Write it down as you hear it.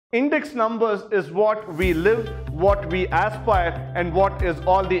Index numbers is what we live, what we aspire, and what is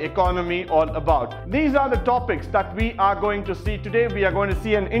all the economy all about. These are the topics that we are going to see today. We are going to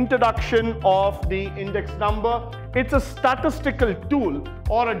see an introduction of the index number. It's a statistical tool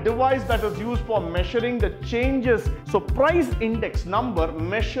or a device that is used for measuring the changes. So price index number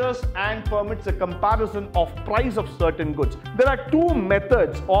measures and permits a comparison of price of certain goods. There are two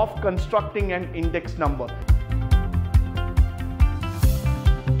methods of constructing an index number.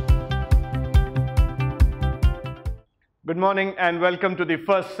 Good morning and welcome to the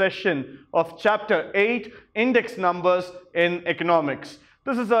first session of Chapter 8, Index Numbers in Economics.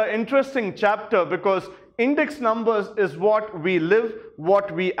 This is an interesting chapter because index numbers is what we live,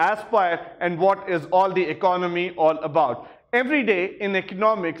 what we aspire, and what is all the economy all about. Every day in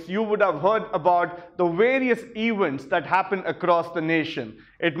economics, you would have heard about the various events that happen across the nation.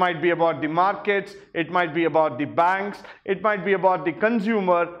 It might be about the markets, it might be about the banks, it might be about the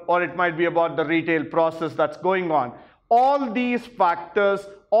consumer, or it might be about the retail process that's going on. All these factors,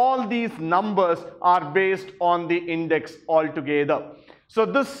 all these numbers are based on the index altogether. So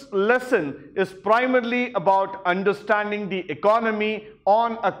this lesson is primarily about understanding the economy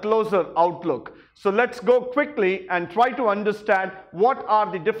on a closer outlook. So let's go quickly and try to understand what are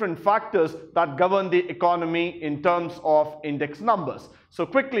the different factors that govern the economy in terms of index numbers. So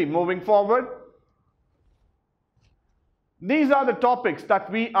quickly moving forward. These are the topics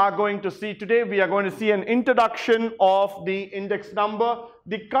that we are going to see today. We are going to see an introduction of the index number,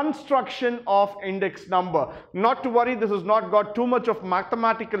 the construction of index number. Not to worry, this has not got too much of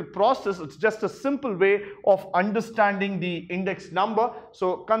mathematical process. It's just a simple way of understanding the index number.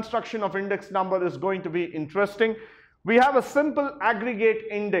 So construction of index number is going to be interesting. We have a simple aggregate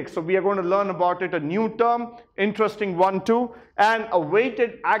index, so we are going to learn about it, a new term, interesting one too, and a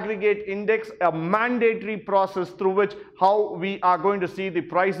weighted aggregate index, a mandatory process through which how we are going to see the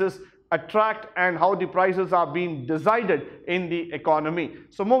prices attract and how the prices are being decided in the economy.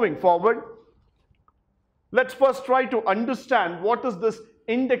 So moving forward, let's first try to understand what is this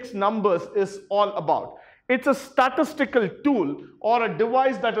index numbers is all about. It's a statistical tool or a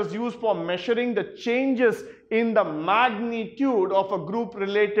device that is used for measuring the changes in the magnitude of a group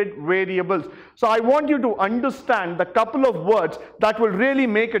related variables. So I want you to understand the couple of words that will really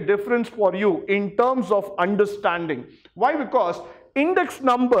make a difference for you in terms of understanding. Why? Because index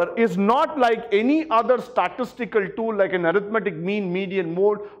number is not like any other statistical tool like an arithmetic mean, median,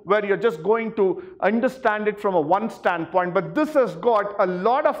 mode, where you're just going to understand it from a one standpoint, but this has got a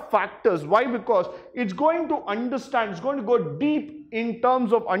lot of factors. Why? Because it's going to understand, it's going to go deep in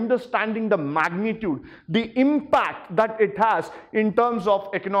terms of understanding the magnitude, the impact that it has in terms of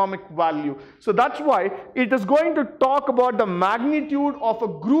economic value. So that's why it is going to talk about the magnitude of a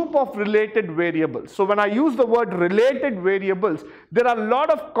group of related variables. So when I use the word related variables, there are a lot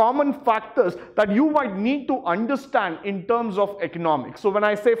of common factors that you might need to understand in terms of economics. So when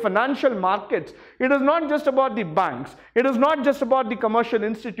I say financial markets, it is not just about the banks, it is not just about the commercial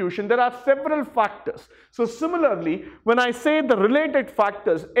institution, there are several factors. So similarly, when I say the related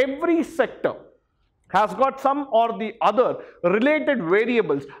factors, every sector has got some or the other related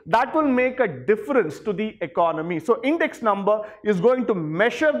variables that will make a difference to the economy. So index number is going to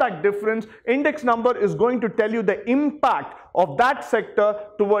measure that difference. Index number is going to tell you the impact of that sector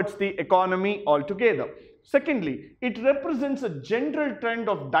towards the economy altogether. Secondly, it represents a general trend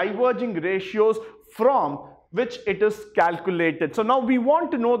of diverging ratios from which it is calculated. So now we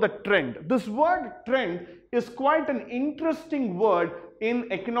want to know the trend. This word trend is quite an interesting word in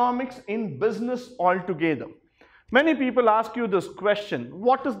economics, in business altogether. Many people ask you this question: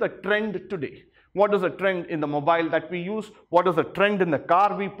 what is the trend today? What is the trend in the mobile that we use? What is the trend in the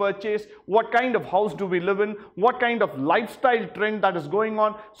car we purchase? What kind of house do we live in? What kind of lifestyle trend that is going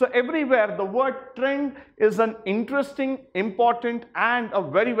on? So everywhere the word trend is an interesting, important, and a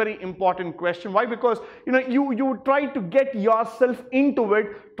very, very important question. Why? Because you try to get yourself into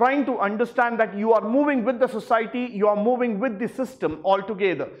it, trying to understand that you are moving with the society, you are moving with the system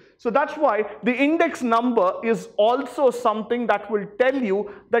altogether. So that's why the index number is also something that will tell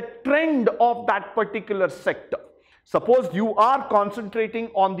you the trend of that particular sector. Suppose you are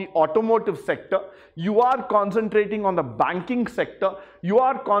concentrating on the automotive sector, you are concentrating on the banking sector, you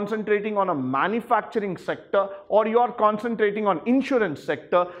are concentrating on a manufacturing sector, or you are concentrating on insurance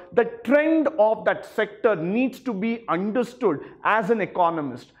sector, the trend of that sector needs to be understood as an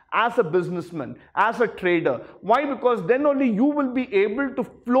economist, as a businessman, as a trader. Why? Because then only you will be able to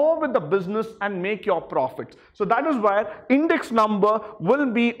flow with the business and make your profits. So that is where index number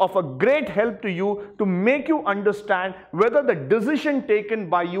will be of a great help to you to make you understand whether the decision taken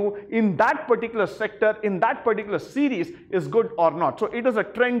by you in that particular sector, in that particular series is good or not. So it is a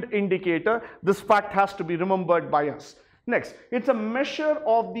trend indicator. This fact has to be remembered by us. Next, it's a measure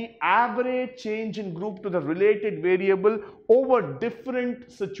of the average change in group to the related variable over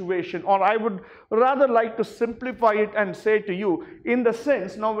different situation, or I would rather like to simplify it and say to you in the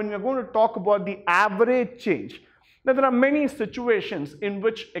sense, now when we're going to talk about the average change, now there are many situations in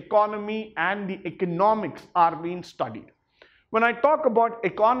which economy and the economics are being studied. When I talk about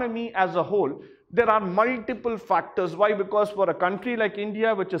economy as a whole, there are multiple factors. Why? Because for a country like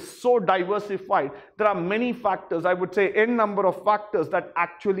India, which is so diversified, there are many factors, I would say n number of factors that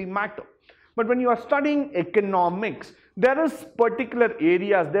actually matter. But when you are studying economics, there is particular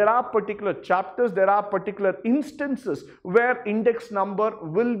areas, there are particular chapters, there are particular instances where index number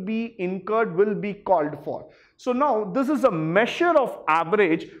will be incurred, will be called for. So now this is a measure of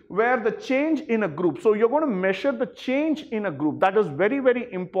average where the change in a group. So you're going to measure the change in a group. That is very,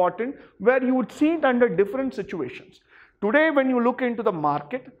 very important, where you would see it under different situations. Today when you look into the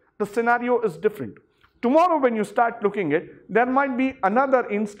market, the scenario is different. Tomorrow when you start looking at it, there might be another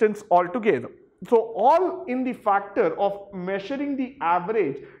instance altogether. So all in the factor of measuring the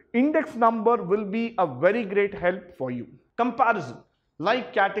average, index number will be a very great help for you. Comparison.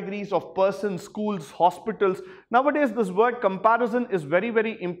 Like categories of persons, schools, hospitals. Nowadays, this word comparison is very,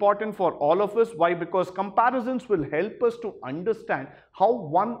 very important for all of us. Why? Because comparisons will help us to understand how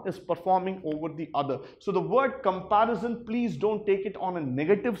one is performing over the other. So the word comparison, please don't take it on a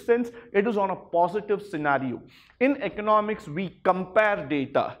negative sense. It is on a positive scenario. In economics, we compare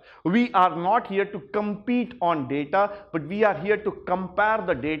data. We are not here to compete on data, but we are here to compare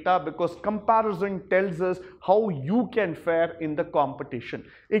the data, because comparison tells us how you can fare in the competition.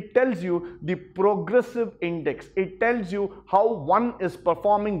 It tells you the progressive index. It tells you how one is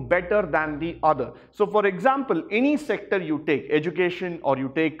performing better than the other. So for example, any sector you take, education, or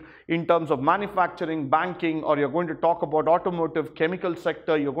you take in terms of manufacturing, banking, or you're going to talk about automotive, chemical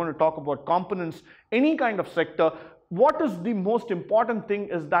sector, you're going to talk about components, any kind of sector, what is the most important thing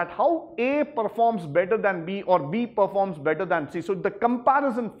is that how A performs better than B or B performs better than C. So the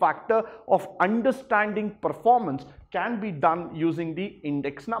comparison factor of understanding performance can be done using the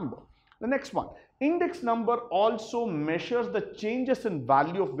index number. The next one, index number also measures the changes in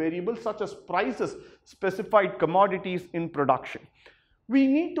value of variables such as prices, specified commodities in production. We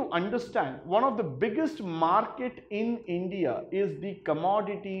need to understand one of the biggest market in India is the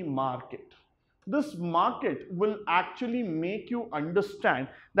commodity market. This market will actually make you understand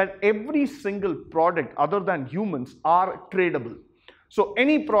that every single product other than humans are tradable. So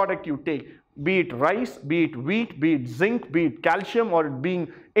any product you take, be it rice, be it wheat, be it zinc, be it calcium, or it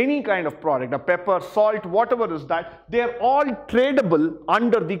being any kind of product, a pepper, salt, whatever is that, they are all tradable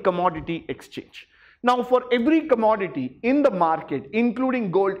under the commodity exchange. Now for every commodity in the market,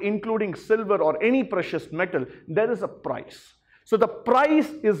 including gold, including silver or any precious metal, there is a price. So the price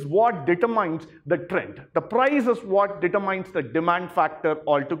is what determines the trend. The price is what determines the demand factor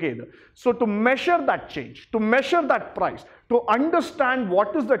altogether. So to measure that change, to measure that price, to understand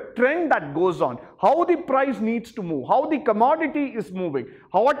what is the trend that goes on, how the price needs to move, how the commodity is moving,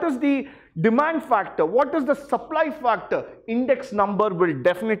 what is the demand factor, what is the supply factor, index number will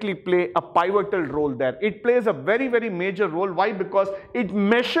definitely play a pivotal role there. It plays a very, very major role. Why? Because it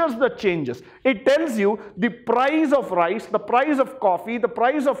measures the changes. It tells you the price of rice, the price of coffee, the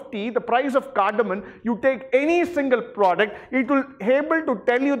price of tea, the price of cardamom. You take any single product, it will be able to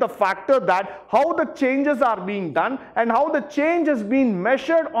tell you the factor that how the changes are being done and how the change is being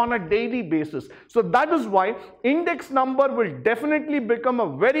measured on a daily basis. So that is why index number will definitely become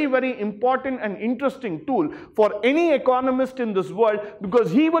a very, very important and interesting tool for any economist in this world, because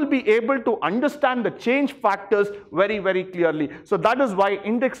he will be able to understand the change factors very, very clearly. So that is why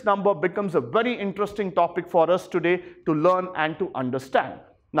index number becomes a very interesting topic for us today to learn and to understand.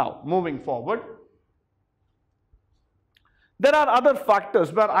 Now, moving forward, there are other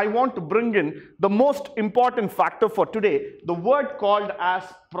factors where I want to bring in the most important factor for today, the word called as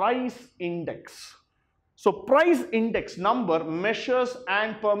price index. So price index number measures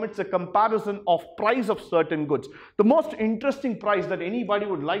and permits a comparison of price of certain goods. The most interesting price that anybody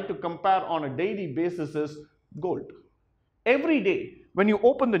would like to compare on a daily basis is gold. Every day, when you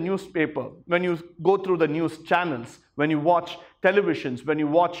open the newspaper, when you go through the news channels, when you watch televisions, when you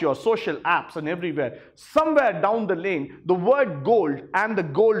watch your social apps and everywhere, somewhere down the lane, the word gold and the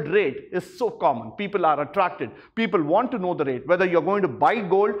gold rate is so common. People are attracted. People want to know the rate, whether you're going to buy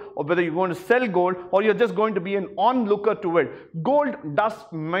gold or whether you're going to sell gold or you're just going to be an onlooker to it. Gold does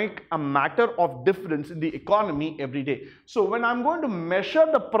make a matter of difference in the economy every day. So when I'm going to measure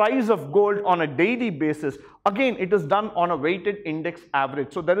the price of gold on a daily basis, again, it is done on a weighted index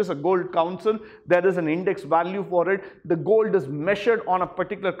average. So there is a gold council, there is an index value for it. The gold is measured on a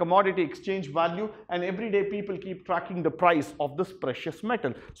particular commodity exchange value, and every day people keep tracking the price of this precious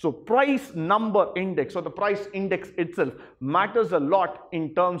metal. So price number index or the price index itself matters a lot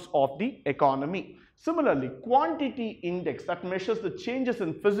in terms of the economy. Similarly, quantity index that measures the changes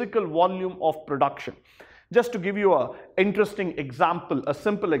in physical volume of production. Just to give you an interesting example, a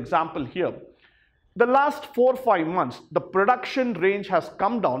simple example here. The last 4 or 5 months, the production range has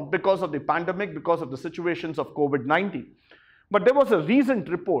come down because of the pandemic, because of the situations of COVID-19. But there was a recent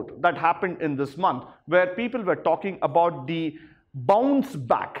report that happened in this month where people were talking about the bounce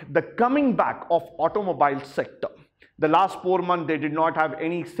back, the coming back of automobile sector. The last 4 months, they did not have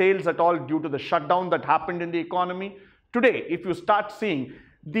any sales at all due to the shutdown that happened in the economy. Today, if you start seeing,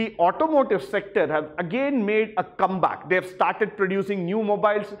 the automotive sector has again made a comeback. They have started producing new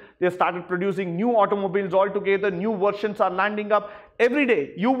mobiles. They have started producing new automobiles altogether. New versions are landing up. Every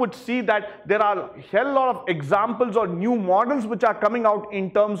day, you would see that there are a hell lot of examples or new models which are coming out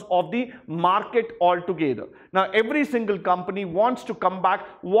in terms of the market altogether. Now, every single company wants to come back,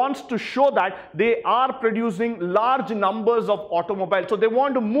 wants to show that they are producing large numbers of automobiles. So they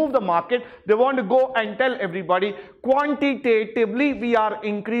want to move the market. They want to go and tell everybody, quantitatively, we are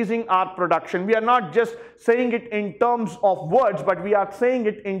increasing our production. We are not just saying it in terms of words, but we are saying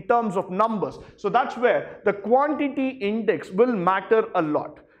it in terms of numbers. So that's where the quantity index will matter a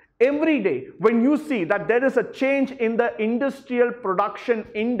lot. Every day, when you see that there is a change in the industrial production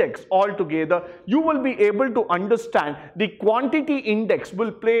index altogether, you will be able to understand the quantity index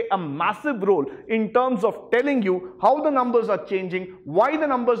will play a massive role in terms of telling you how the numbers are changing, why the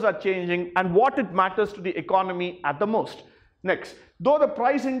numbers are changing, and what it matters to the economy at the most. Next, though the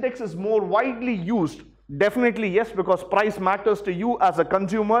price index is more widely used, definitely yes, because price matters to you as a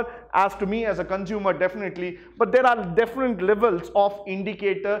consumer, as to me as a consumer, definitely. But there are different levels of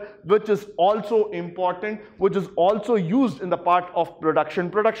indicator which is also important, which is also used in the part of production.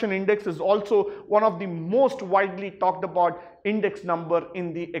 Production index is also one of the most widely talked about index number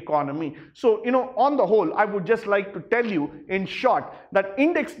in the economy. So, on the whole, I would just like to tell you in short that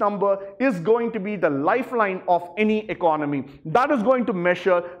index number is going to be the lifeline of any economy. That is going to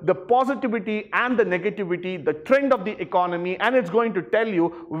measure the positivity and the negativity, the trend of the economy, and it's going to tell you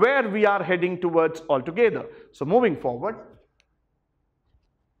where we are heading towards altogether. So moving forward,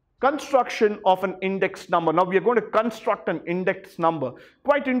 construction of an index number. Now we are going to construct an index number.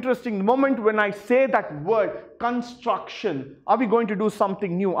 Quite interesting. The moment when I say that word construction, are we going to do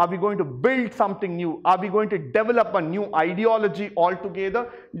something new? Are we going to build something new? Are we going to develop a new ideology altogether?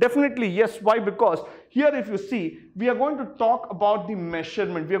 Definitely yes. Why? Because here if you see, we are going to talk about the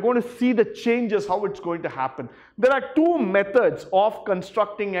measurement. We are going to see the changes, how it's going to happen. There are two methods of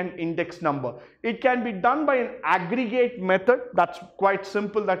constructing an index number. It can be done by an aggregate method, that's quite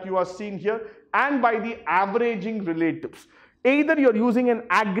simple, that you are seeing here, and by the averaging relatives. Either you're using an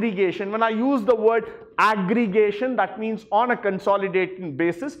aggregation. When I use the word aggregation, that means on a consolidating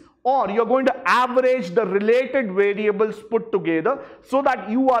basis, or you're going to average the related variables put together so that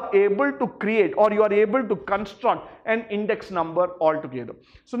you are able to create or you are able to construct an index number altogether.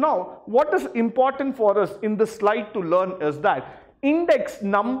 So now, what is important for us in this slide to learn is that index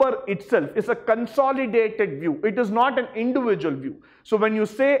number itself is a consolidated view. It is not an individual view. So when you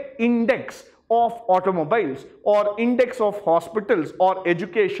say index of automobiles or index of hospitals or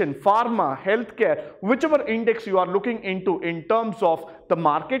education, pharma, healthcare, whichever index you are looking into in terms of the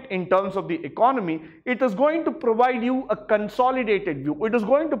market, in terms of the economy, it is going to provide you a consolidated view. It is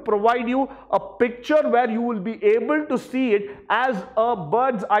going to provide you a picture where you will be able to see it as a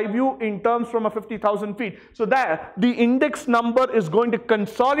bird's eye view in terms from a 50,000 feet. So there, the index number is going to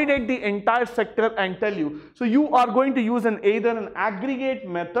consolidate the entire sector and tell you. So you are going to use either an aggregate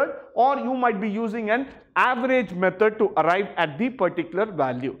method or you might be using an average method to arrive at the particular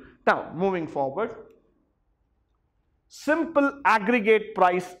value. Now, moving forward, simple aggregate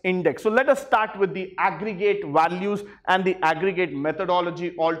price index. So let us start with the aggregate values and the aggregate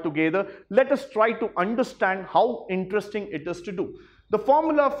methodology altogether. Let us try to understand how interesting it is to do. The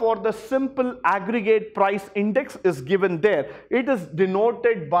formula for the simple aggregate price index is given there. It is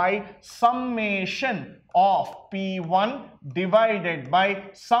denoted by summation of P1 divided by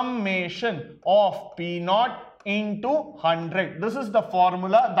summation of P0 into 100. This is the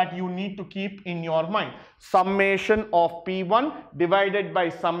formula that you need to keep in your mind. Summation of P1 divided by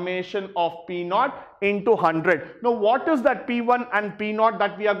summation of P0 into 100. Now, what is that P1 and P0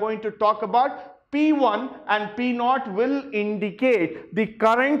 that we are going to talk about? P1 and P0 will indicate the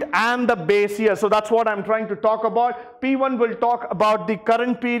current and the base year. So that's what I'm trying to talk about. P1 will talk about the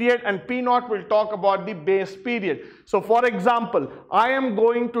current period and P0 will talk about the base period. So for example, I am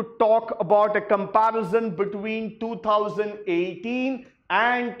going to talk about a comparison between 2018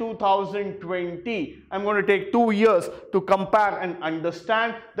 and 2020. I'm going to take 2 years to compare and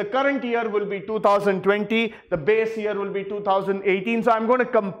understand. The current year will be 2020, the base year will be 2018. So I'm going to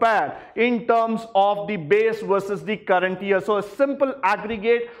compare in terms of the base versus the current year. So a simple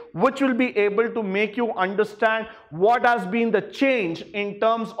aggregate which will be able to make you understand what has been the change in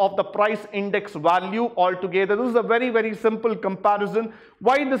terms of the price index value altogether. This is a very, very simple comparison.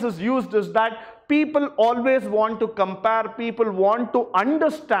 Why this is used is that people always want to compare, people want to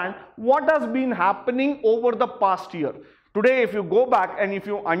understand what has been happening over the past year. Today, if you go back and if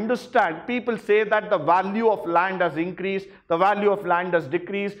you understand, people say that the value of land has increased, the value of land has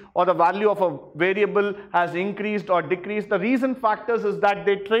decreased, or the value of a variable has increased or decreased. The reason factors is that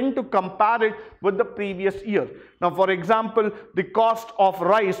they tend to compare it with the previous year. Now, for example, the cost of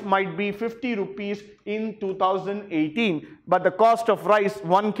rice might be 50 rupees in 2018, but the cost of rice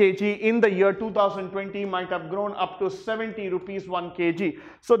 1 kg in the year 2020 might have grown up to 70 rupees 1 kg.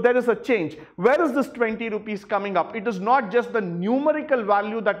 So there is a change. Where is this 20 rupees coming up? It is not just the numerical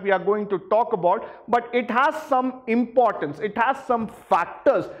value that we are going to talk about, but it has some importance. It has some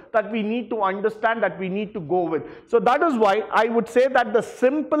factors that we need to understand, that we need to go with. So that is why I would say that the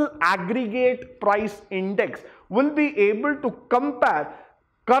simple aggregate price index will be able to compare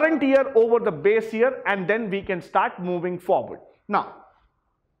current year over the base year, and then we can start moving forward. Now,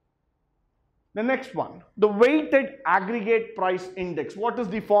 the next one, the weighted aggregate price index. What is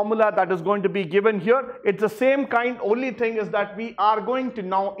the formula that is going to be given here? It's the same kind, only thing is that we are going to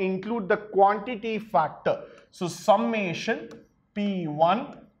now include the quantity factor. So summation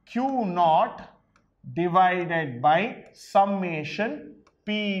P1 Q0 divided by summation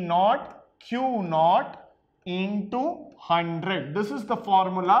P0 Q0 into 100. This is the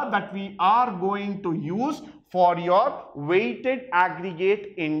formula that we are going to use for your weighted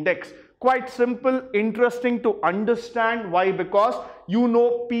aggregate index. Quite simple, interesting to understand. Why? Because you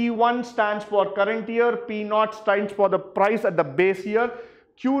know P1 stands for current year, P0 stands for the price at the base year,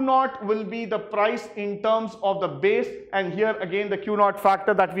 Q0 will be the price in terms of the base, and here again the Q0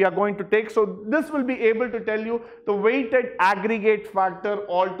 factor that we are going to take. So this will be able to tell you the weighted aggregate factor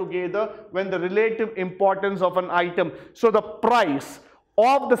altogether when the relative importance of an item. So the price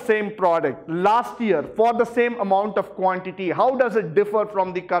of the same product last year for the same amount of quantity, how does it differ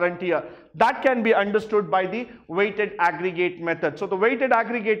from the current year? That can be understood by the weighted aggregate method. So the weighted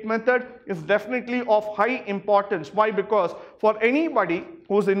aggregate method is definitely of high importance. Why? Because for anybody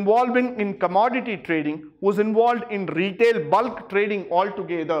who's involved in commodity trading, who's involved in retail bulk trading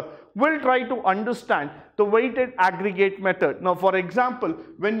altogether, will try to understand the weighted aggregate method. Now, for example,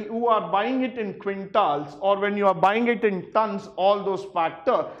 when you are buying it in quintals or when you are buying it in tons, all those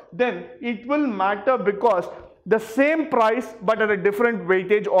factor, then it will matter because the same price but at a different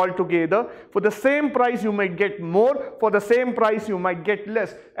weightage altogether. For the same price you might get more, for the same price you might get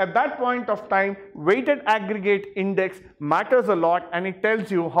less. At that point of time, weighted aggregate index matters a lot, and it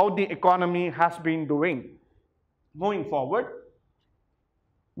tells you how the economy has been doing. Moving forward,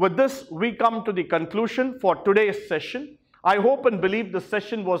 with this we come to the conclusion for today's session. I hope and believe the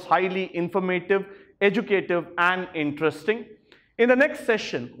session was highly informative, educative and interesting. In the next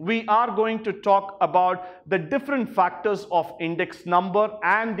session, we are going to talk about the different factors of index number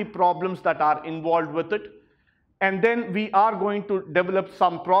and the problems that are involved with it. And then we are going to develop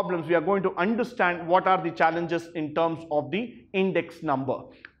some problems. We are going to understand what are the challenges in terms of the index number.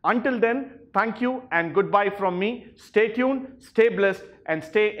 Until then, thank you and goodbye from me. Stay tuned, stay blessed and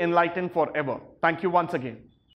stay enlightened forever. Thank you once again.